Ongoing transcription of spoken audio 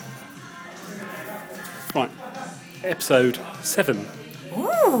Right, episode 7.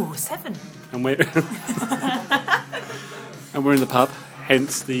 Ooh, 7. And we're and we're in the pub,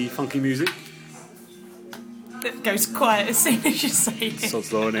 hence the funky music. It goes quiet as soon as you say it.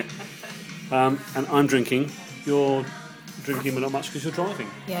 Sod's law, innit? And I'm drinking. You're drinking, but not much because you're driving.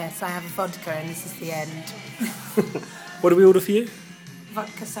 Yes, I have a vodka and this is the end. What did we order for you?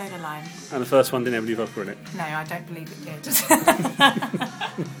 Vodka soda lime. And the first one didn't have any vodka in it. No, I don't believe it did.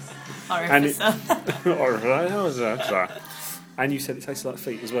 And Orificer. And you said it tasted like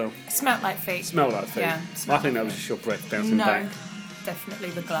feet as well. It smelled like feet. Smelled like feet. Yeah, I think that was just your breath bouncing back. No, definitely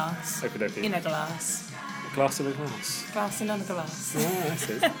the glass. Okey-dokey. In a glass. Glass in a glass. Glass in a glass. Oh, that's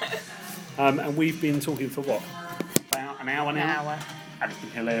it. And we've been talking for what? About an hour now? An hour. And it's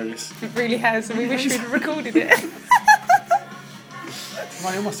been hilarious. It really has, and we wish we'd recorded it.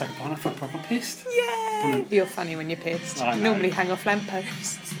 I almost took a pint. I felt proper pissed. Yay! You're funny when you're pissed. I You know. normally hang off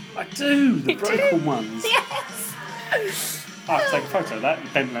lampposts. I do! The You broken do? ones. Yes! I have to take a photo of that.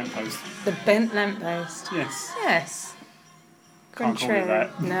 Bent lamppost. The bent lamppost. Yes. Yes. Can't call it Contrary.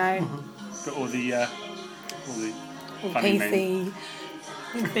 that. No. Got all the All funny men.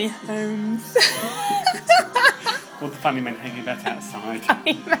 PC homes. All the funny men hanging about outside.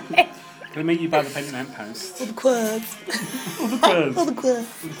 Funny men. Can I meet you by the bent lamppost? All the quirds. All the birds. All the quirds.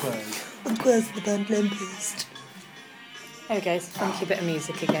 All the birds. All the quirds of the bent lamppost. There we go. Funky bit of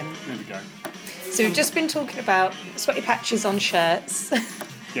music again. There we go. So we've just been talking about sweaty patches on shirts,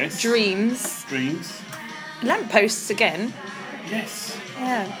 Yes. dreams, Dreams. lampposts again. Yes.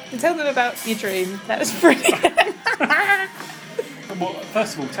 Yeah. And tell them about your dream. That was brilliant. Well,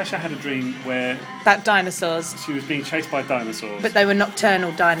 first of all, Tasha had a dream where About dinosaurs. she was being chased by dinosaurs. But they were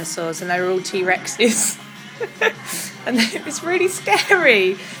nocturnal dinosaurs and they were all T-Rexes. And it was really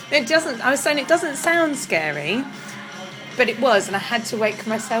scary. I was saying it doesn't sound scary, but it was, and I had to wake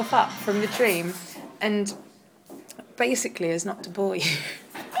myself up from the dream. And basically, as not to bore you,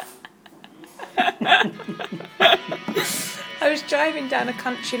 I was driving down a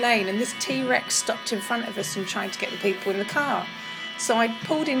country lane and this T-Rex stopped in front of us and tried to get the people in the car. So I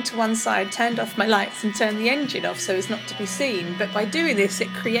pulled into one side, turned off my lights and turned the engine off so as not to be seen. But by doing this, it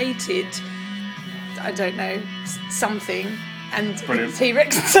created, I don't know, something. And Brilliant. the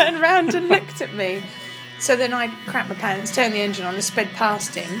T-Rex turned around and looked at me. So then I crapped my pants, turned the engine on and sped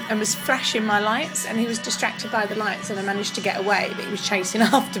past him and was flashing my lights, and he was distracted by the lights and I managed to get away, but he was chasing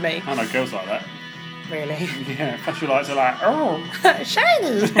after me. I know girls like that. Really? Yeah, flash your lights are like, oh.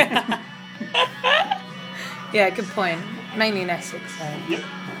 Shiny! Yeah, good point. Mainly in Essex, so. Yep.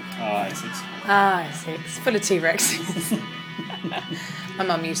 Ah, Essex. Essex. Full of T-Rexes. My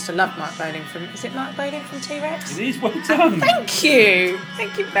mum used to love Mark Bowling from... Is it Mark Bowling from T-Rex? It is well done. Thank you!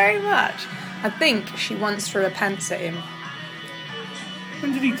 Thank you very much. I think she once threw a pants at him.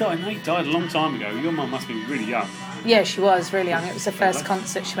 When did he die? No, he died a long time ago. Your mum must be really young. Yeah, she was really young. It was the first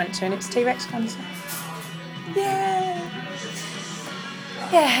concert she went to, and it was a T-Rex concert. Yeah.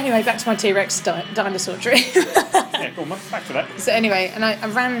 Yeah, anyway, back to my T-Rex dinosaur dream. Yeah, go on, back to that. So anyway, and I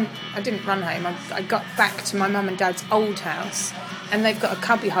didn't run home, I got back to my mum and dad's old house, and they've got a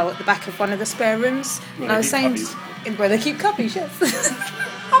cubby hole at the back of one of the spare rooms. Where And they I was keep saying, cubbies. where they keep cubbies, yes.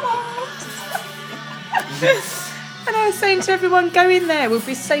 And I was saying to everyone, go in there, we'll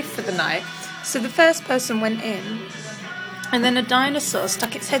be safe for the night. So the first person went in, and then a dinosaur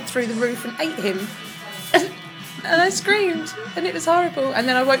stuck its head through the roof and ate him. And I screamed, and it was horrible. And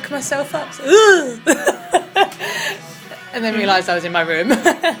then I woke myself up, so, and then realised I was in my room.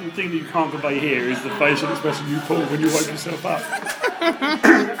 The thing that you can't convey here is the facial expression you pull when you woke yourself up.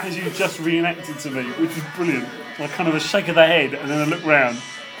 As you just reenacted to me, which is brilliant. Like kind of a shake of the head, and then I look round.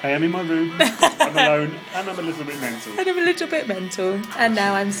 Hey, I'm in my room, I'm alone, and I'm a little bit mental. And I'm a little bit mental, and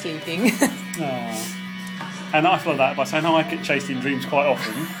now I'm sleeping. Aww. And I feel that by saying, I get chased in dreams quite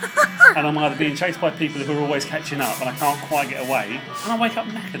often, and I'm either being chased by people who are always catching up, and I can't quite get away, and I wake up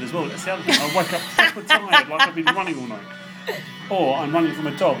knackered as well. That's the other thing. I wake up proper tired, like I've been running all night. Or I'm running from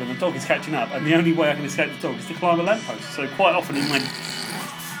a dog, and the dog is catching up, and the only way I can escape the dog is to climb a lamppost. So quite often in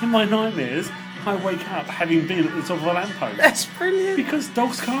my nightmares, I wake up having been at the top of a lamppost. That's brilliant. Because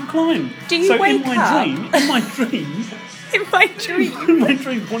dogs can't climb. Do you so wake in my up? dream, In my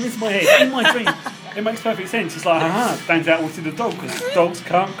dream. one is my head, in my dream, it makes perfect sense. It's like, stands out to the dog because dogs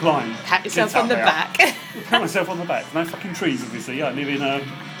can't climb. Pat yourself Gets up on the there. back. Pat myself on the back. No fucking trees, obviously. I live in a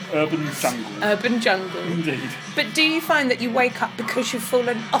urban jungle. Urban jungle. Indeed. But do you find that you wake up because you've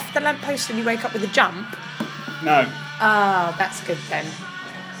fallen off the lamppost and you wake up with a jump? No. Ah, that's good then.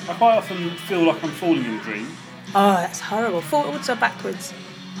 I quite often feel like I'm falling in a dream. Oh, that's horrible. Forwards or backwards?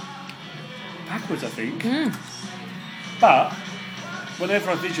 Backwards, I think. But whenever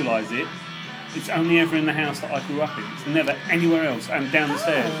I visualise it, It's only ever in the house that I grew up in. It's never anywhere else. And down the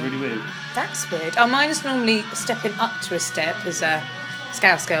stairs, really weird. That's weird. Oh, mine's normally stepping up to a step. As a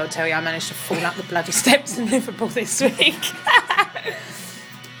Scouse girl will tell you, I managed to fall up the bloody steps in Liverpool this week.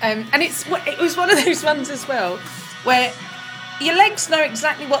 And it was one of those ones as well, where your legs know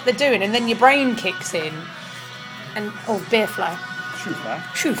exactly what they're doing, and then your brain kicks in. And beer fly.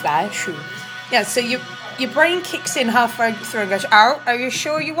 Shoe fly. Yeah, so your brain kicks in halfway through and goes, "Oh, are you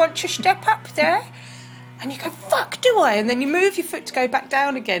sure you want to step up there?" And you go, "Fuck, do I?" And then you move your foot to go back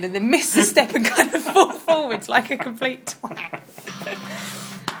down again, and then miss the step and kind of fall forwards like a complete twat.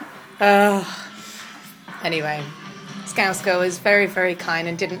 Anyway, Scouse girl was very, very kind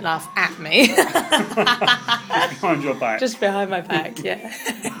and didn't laugh at me. Behind your back. Just behind my back, yeah.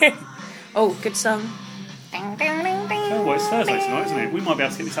 Oh, good song. Ding, ding, ding, ding. Oh, well, it's Thursday tonight, isn't it? We might be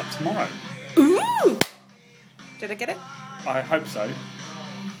able to get this up tomorrow. Ooh! Did I get it? I hope so.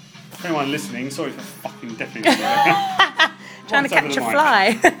 For anyone listening, sorry for fucking definitely Trying to catch a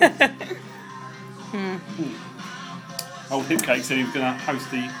fly. Old Hipcake said he was going to host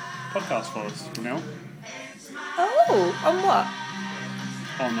the podcast for us from now on. Oh, on what?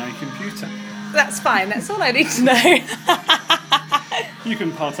 On a computer. That's fine, that's all I need to know. You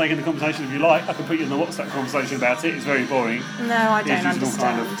can partake in the conversation if you like. I can put you in the WhatsApp conversation about it. It's very boring. No, I don't There's all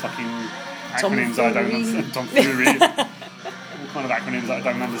kind understand. of fucking acronyms I don't understand. Tomfoolery. All kind of acronyms that I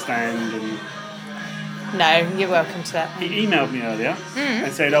don't understand. And No, you're welcome to that. he emailed me earlier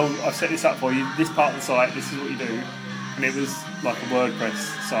and said, "Oh, I've set this up for you. This part of the site, this is what you do." And it was like a WordPress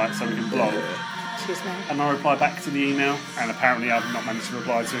site, so we can blog. Excuse me. And I replied back to the email, and apparently I've not managed to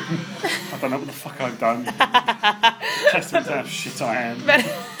reply to him. I don't know what the fuck I've done. Testament to how shit I am. But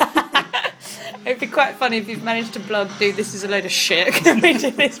it'd be quite funny if you've managed to blog, "Dude, this is a load of shit. Can we do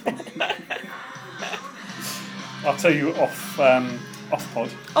this better?" I'll tell you off pod.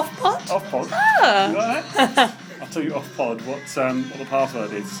 Off pod? Off pod. Ah. You like that? I'll tell you off pod what the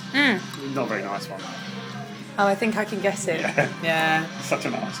password is. Not a very nice one. Oh, I think I can guess it. Yeah. Such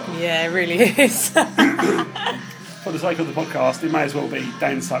an arsehole. Yeah, it really is. For the sake of the podcast, it may as well be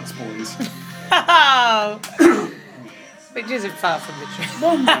Dan Sucks Boys. Oh. Which isn't far from the truth.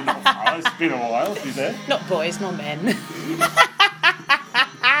 No, not far. It's been a while, to be fair. Not boys, nor men.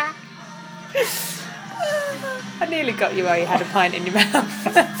 I nearly got you while you had a pint in your mouth.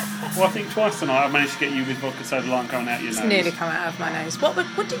 Well, I think twice tonight I've managed to get you with vodka soda lime coming out your nose. It's nearly come out of my nose.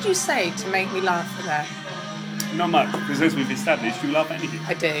 What did you say to make me laugh at that? Not much, because as we've established, you love anything.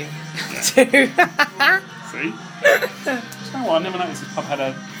 I do. Yeah. I do. See? Do you know what? I never noticed if I've had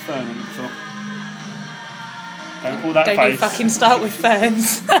a fern in it before. Don't pull that Don't face. you fucking start with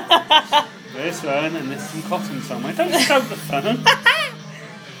ferns. There's fern and there's some cotton somewhere. Don't stroke the fern.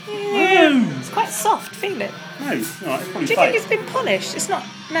 Yeah. No. It's quite soft, feel it. No, it's not. It's probably Do you fake. think it's been polished? It's not.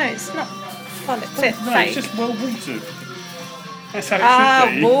 No, it's not polished. No, Fake. it's just well watered. That's how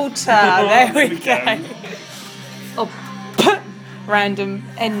it should be. Water. There we go. Or random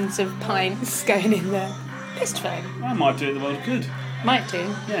ends of pints going in there. Pissed fern. I might do it the world good. Might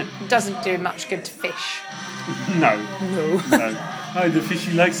do. Yeah. It doesn't do much good to fish. No. No. No. Oh, the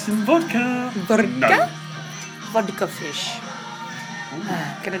fishy likes some vodka. Vodka? No. Vodka fish.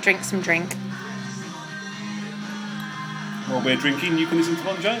 Gonna drink some drink. While we're drinking, you can listen to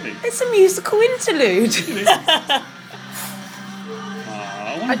Bon Jovi. It's a musical interlude.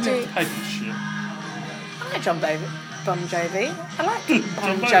 I wonder if do. we have to pay for this shit. I like Bon Jovi. I like John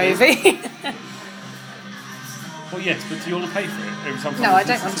Bon Jovi. Jovi. Well, yes, but do you want to pay for it every time? No, I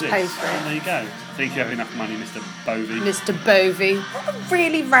don't listen want to this? pay for it. Well, there you go. I think you have enough money, Mr. Bovey. Mr. Bovey. What a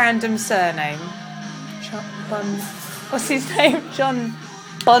really random surname. What's his name? John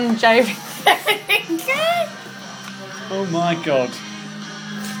Bon Jovi. Oh my god.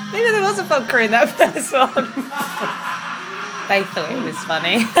 Maybe there was a vodka in that first one. They thought it was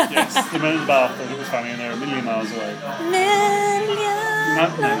funny. Yes, the men in the bar thought it was funny and they're a million miles away.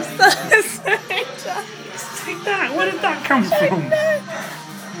 Take that! Where did that come from?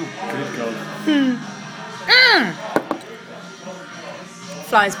 Oh, good god.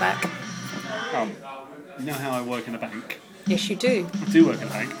 Flies back. You know how I work in a bank? Yes, you do. I do work in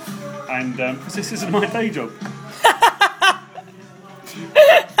a bank. And because this isn't my day job.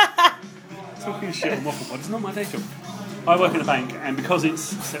 Talking shit on Waffle Pod, it's not my day job. I work in a bank, and because it's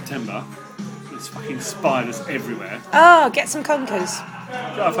September, there's fucking spiders everywhere. Oh, get some conkers.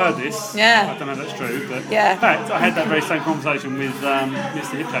 I've heard this. Yeah. I don't know if that's true, but Yeah. in fact, I had that very same conversation with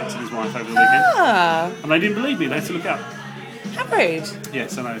Mr. Hipcakes and his wife over the weekend, Ah, and they didn't believe me. They had to look up. how rude.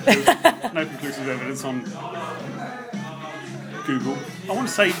 Yes, I know. There's no conclusive evidence on Google. I want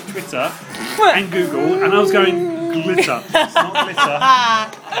to say Twitter and Google, and I was going glitter. It's not glitter.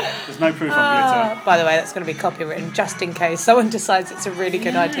 There's no proof on glitter. By the way, that's going to be copywritten just in case someone decides it's a really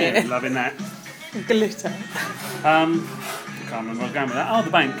good idea. Loving that. Glitter. I can't remember where I was going with that. Oh, the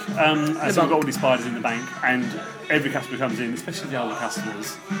bank. So we've got all these spiders in the bank, and every customer comes in, especially the older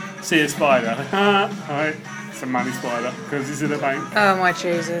customers, see a spider. Alright, it's a money spider because it's in the bank. Oh my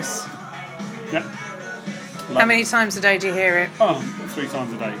Jesus. Yep. How many times a day do you hear it? Oh, 3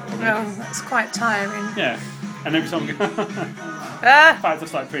 times a day. Probably. Oh, that's quite tiring. Yeah. And every time we go, in fact, I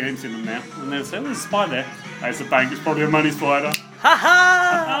start preempting them now. And they'll say, oh, there's a spider there. Oh, it's a bank, it's probably a money spider. Ha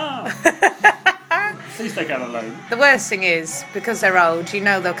ha! Please take out a loan. The worst thing is, because they're old, you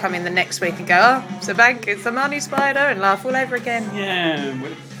know they'll come in the next week and go, oh, it's a bank, it's a money spider, and laugh all over again. Yeah,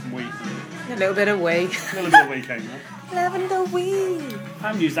 A little bit of wee. A little bit of wee came out. Lavender wee. I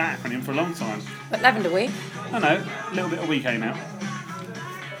haven't used that acronym for a long time. But lavender wee? I know, a little bit of wee came out.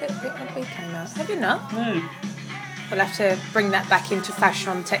 A little bit of wee came out. Have you not? No. We'll have to bring that back into fashion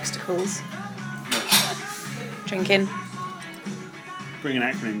on texticles. Drinking. Bring an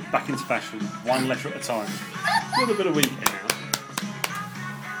acronym back into fashion, one letter at a time. A little bit of wee came out.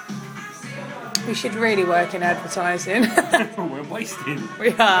 We should really work in advertising. We're wasted.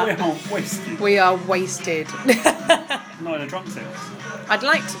 We are. We are wasted. We are wasted. Not in a drunk sense. I'd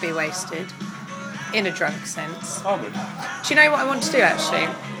like to be wasted. In a drunk sense. I would. Do you know what I want to do actually?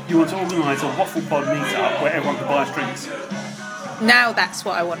 You want to organise a waffle pod meet-up where everyone can buy us drinks? Now that's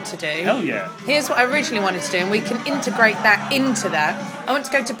what I want to do. Hell yeah. Here's what I originally wanted to do, and we can integrate that into that. I want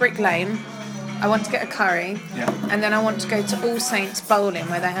to go to Brick Lane. I want to get a curry. Yeah. And then I want to go to All Saints Bowling,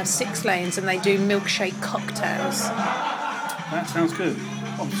 where they have 6 lanes and they do milkshake cocktails. That sounds good.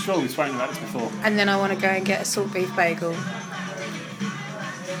 I'm sure we've spoken about this before. And then I want to go and get a salt beef bagel.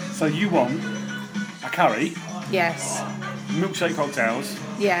 So you want a curry, Yes. milkshake cocktails,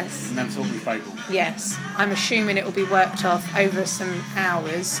 Yes. and then a salt beef bagel. Yes. I'm assuming it will be worked off over some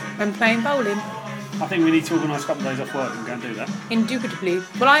hours when playing bowling. I think we need to organise a couple of days off work and go and do that. Indubitably.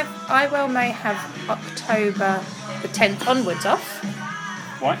 Well, I well may have October the 10th onwards off.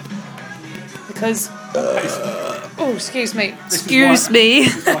 Why? Because... Oh, excuse me. This Excuse me.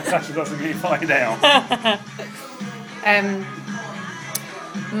 This is why Sasha doesn't get find out.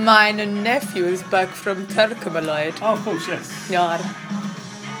 My nephew is back from Turkmeloid. Oh, of course, yes. Yeah.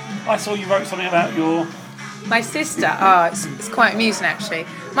 I saw you wrote something about your... My sister, it's quite amusing actually.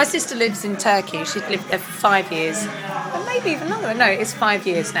 My sister lives in Turkey. She's lived there for 5 years. Or maybe even longer. No, it's 5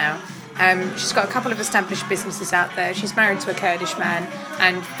 years now. She's got a couple of established businesses out there. She's married to a Kurdish man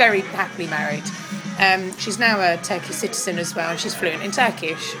and very happily married. She's now a Turkish citizen as well, and she's fluent in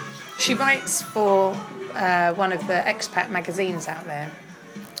Turkish. She writes for one of the expat magazines out there.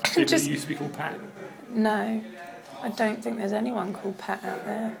 It used to be called Pat. No, I don't think there's anyone called Pat out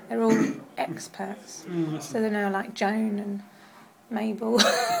there. They're all expats. So they're now like Joan and Mabel.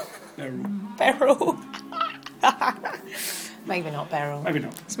 Beryl. Maybe not Beryl. Maybe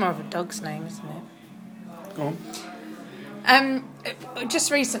not. It's more of a dog's name, isn't it? Go on. Just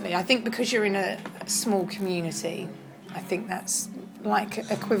recently, I think because you're in a small community, I think that's like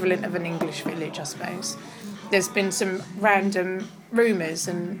equivalent of an English village, I suppose. There's been some random rumours,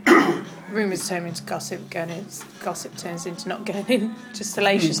 and rumours turn into gossip, gossip turns into not going into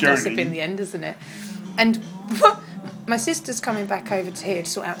salacious gossip in the end, isn't it? And my sister's coming back over to here to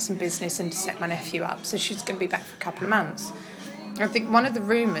sort out some business and to set my nephew up, so she's going to be back for a couple of months. I think one of the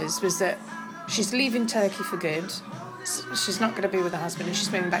rumours was that she's leaving Turkey for good. She's not going to be with her husband, and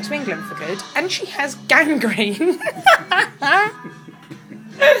she's moving back to England for good, and she has gangrene.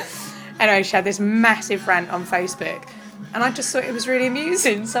 Anyway, she had this massive rant on Facebook, and I just thought it was really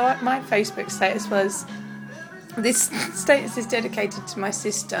amusing. So my Facebook status was, this status is dedicated to my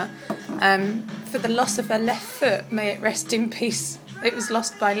sister. For the loss of her left foot, may it rest in peace. It was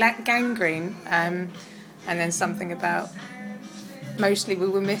lost by gangrene. And then something about, mostly we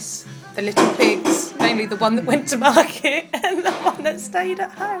will miss the little pigs, mainly the one that went to market and the one that stayed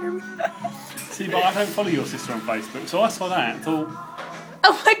at home. See, but I don't follow your sister on Facebook, so I saw that and thought...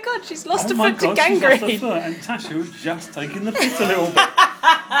 Oh my God, she's lost a foot to gangrene. She's lost her foot, and Tasha was just taking the piss a little bit.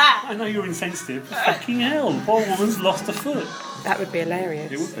 I know you're insensitive, but fucking hell, the poor woman's lost a foot. That would be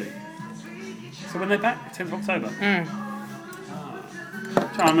hilarious. It would be. So when they're back, 10th of October?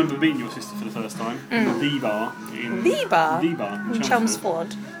 I remember meeting your sister for the first time in the bar. The bar? The bar. In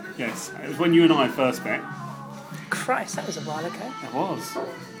Chelmsford. Yes, it was when you and I first met. Christ, that was a while ago. It was.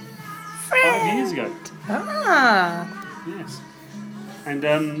 Friend. 5 years ago. Ah. Yes. And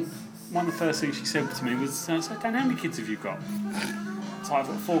one of the first things she said to me was, so Dan, how many kids have you got? So I've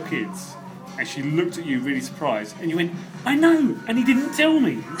got 4 kids. And she looked at you really surprised, and you went, I know, and he didn't tell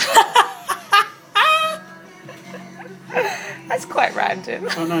me. That's That's quite random.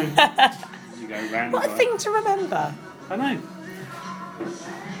 I know. You go random. What a thing to remember. I know.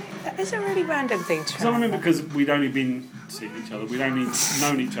 That is a really random thing to Because I remember because we'd only been seeing each other. We'd only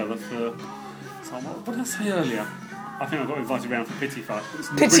known each other for... So what did I say earlier? I think I got invited around for Pity Fuck.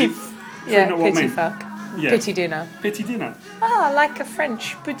 Pity... Yeah, not what I pity meant. fuck. Yeah. Pity dinner. Pity dinner. Ah, like a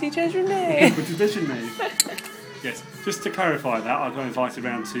French petit déjeuner. Petit déjeuner. Yes. Just to clarify that, I got invited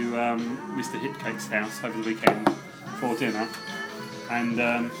round to Mr. Hitcake's house over the weekend for dinner. And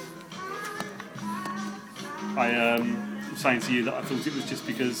I was saying to you that I thought it was just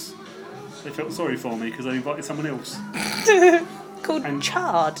because they felt sorry for me because I invited someone else. Called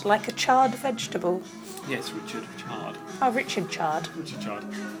chard, like a charred vegetable. Yes, Richard Chard. Oh, Richard Chard. Richard Chard.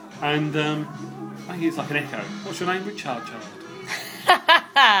 And I think it's like an echo. What's your name? Richard Chard.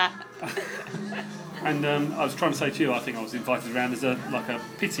 And I was trying to say to you, I think I was invited around as a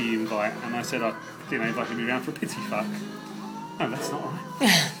pity invite, and I said I didn't invite me around for a pity fuck. No, that's not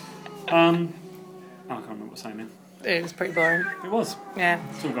right. I can't remember what I was saying now. It was pretty boring. It was. Yeah.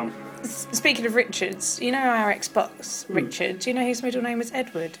 It's all gone. Speaking of Richards, you know our ex-boss, Richard, do you know his middle name was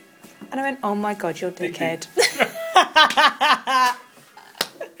Edward? And I went, oh my God, you're dickhead.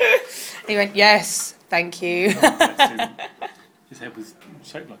 He went, yes, thank you. His head was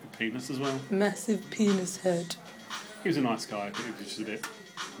shaped like a penis as well. Massive penis head. He was a nice guy, but he was just a bit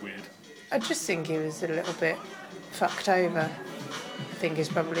weird. I just think he was a little bit fucked over. I think is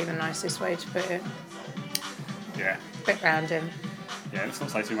probably the nicest way to put it. Yeah. Bit random. Yeah, let's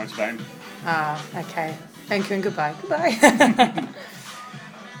not say too much about him. Ah, okay. Thank you and goodbye. Goodbye.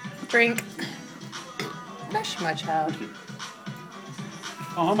 Drink. Bless you, my child.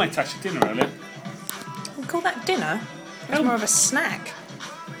 Oh, I made Tasha dinner earlier. You call that dinner? It was more of a snack.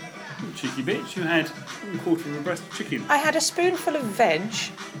 Cheeky bitch, you had a quarter of a breast of chicken. I had a spoonful of veg.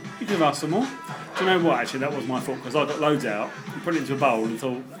 You could have asked for more. Do you know what, actually, that was my fault, because I got loads out, and put it into a bowl and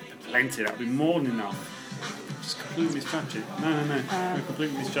thought, plenty, that would be more than enough. Just completely misjudged it. No. We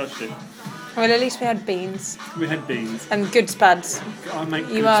completely misjudged it. Well, at least we had beans. We had beans. And good spuds. I make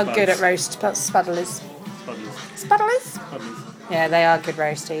You are good at roast spuddlers. Spuddlers. Spuddlers? Spuddlers. Yeah, they are good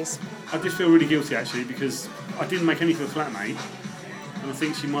roasties. I just feel really guilty, actually, because I didn't make any for the flatmate, and I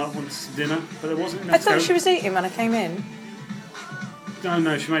think she might want some dinner, but there wasn't enough. I thought she was eating when I came in.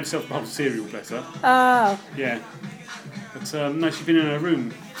 No, she made herself a bowl of cereal, bless her. Oh. Yeah. But no, she's been in her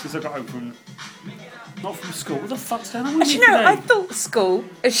room since I got home from... Not from school. What the fuck's going on with you Actually, no, today? I thought school.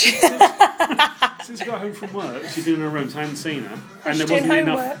 Since I got home from work, she'd been in her room, so I hadn't seen her. And there wasn't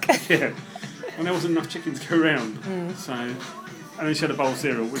enough... Yeah. And there wasn't enough chicken to go around. So... And then she had a bowl of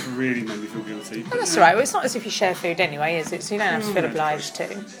cereal, which really made me feel guilty. Well, that's all right. Well, it's not as if you share food anyway, is it? So you don't have to feel obliged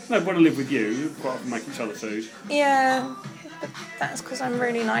to. No, when I live with you, we quite often make each other food. Yeah, but that's because I'm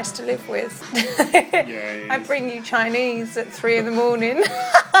really nice to live with. Yeah. I bring you Chinese at 3 in the morning.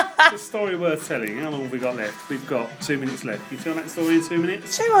 It's a story worth telling. How long have we got left? We've got 2 minutes left. Can you tell that story in 2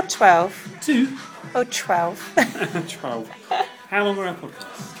 minutes? 2 or 12? 2? Or 12? 12. How long are our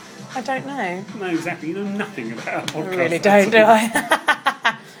podcasts? I don't know. No, exactly. You know nothing about our podcast. I really don't, do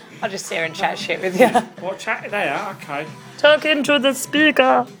I? I'll just sit here and chat shit with you. What chat there? Okay. Talking to the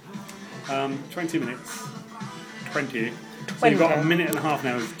speaker. 20 minutes. 20. So you've got a minute and a half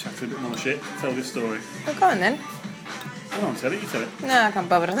now of chatting a bit more shit. Tell this story. Oh, go on then. Go on, tell it. You tell it. No, I can't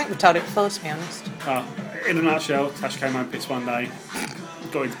bother. I think we've told it before, to be honest. In a nutshell, Tash came home pissed one day,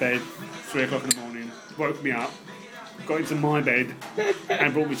 got into bed, 3 o'clock in the morning, woke me up, got into my bed,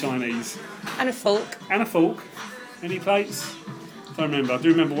 and brought me Chinese. And a fork. And a fork. Any plates? I don't remember. I do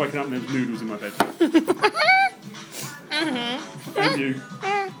remember waking up and there was noodles in my bed. And you.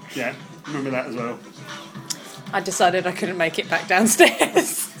 Yeah, remember that as well. I decided I couldn't make it back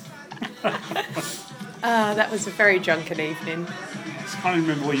downstairs. That was a very drunken evening. I can't even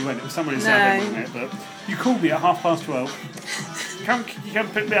remember where you went. It was somewhere in South wasn't it? But you called me at 12:30. You come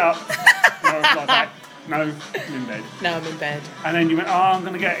pick me up. And I was like that. No, I'm in bed. No, I'm in bed. And then you went, I'm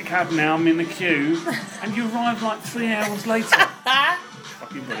going to get a cab now, I'm in the queue. And you arrived like 3 hours later.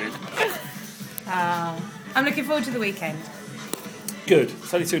 Fucking brilliant. I'm looking forward to the weekend. Good.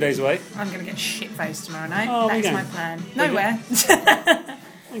 It's only 2 days away. I'm going to get shit-faced tomorrow night. Oh, That's we my go. plan. Where Nowhere.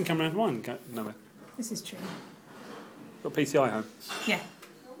 You can come round for mine. Nowhere. This is true. Got PTI home. Yeah.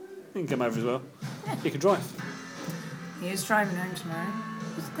 You can come over as well. You can drive. He is driving home tomorrow.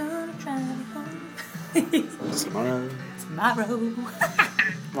 He's gonna drive home. Tomorrow. Tomorrow.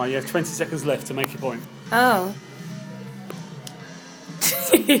 Right, you have 20 seconds left to make your point. Oh.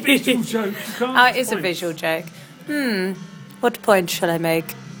 Visual joke. You can't Oh, it is a visual joke. What point shall I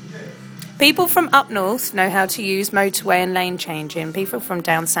make? People from up north know how to use motorway and lane changing. People from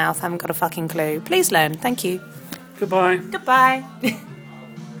down south haven't got a fucking clue. Please learn. Thank you. Goodbye. Goodbye.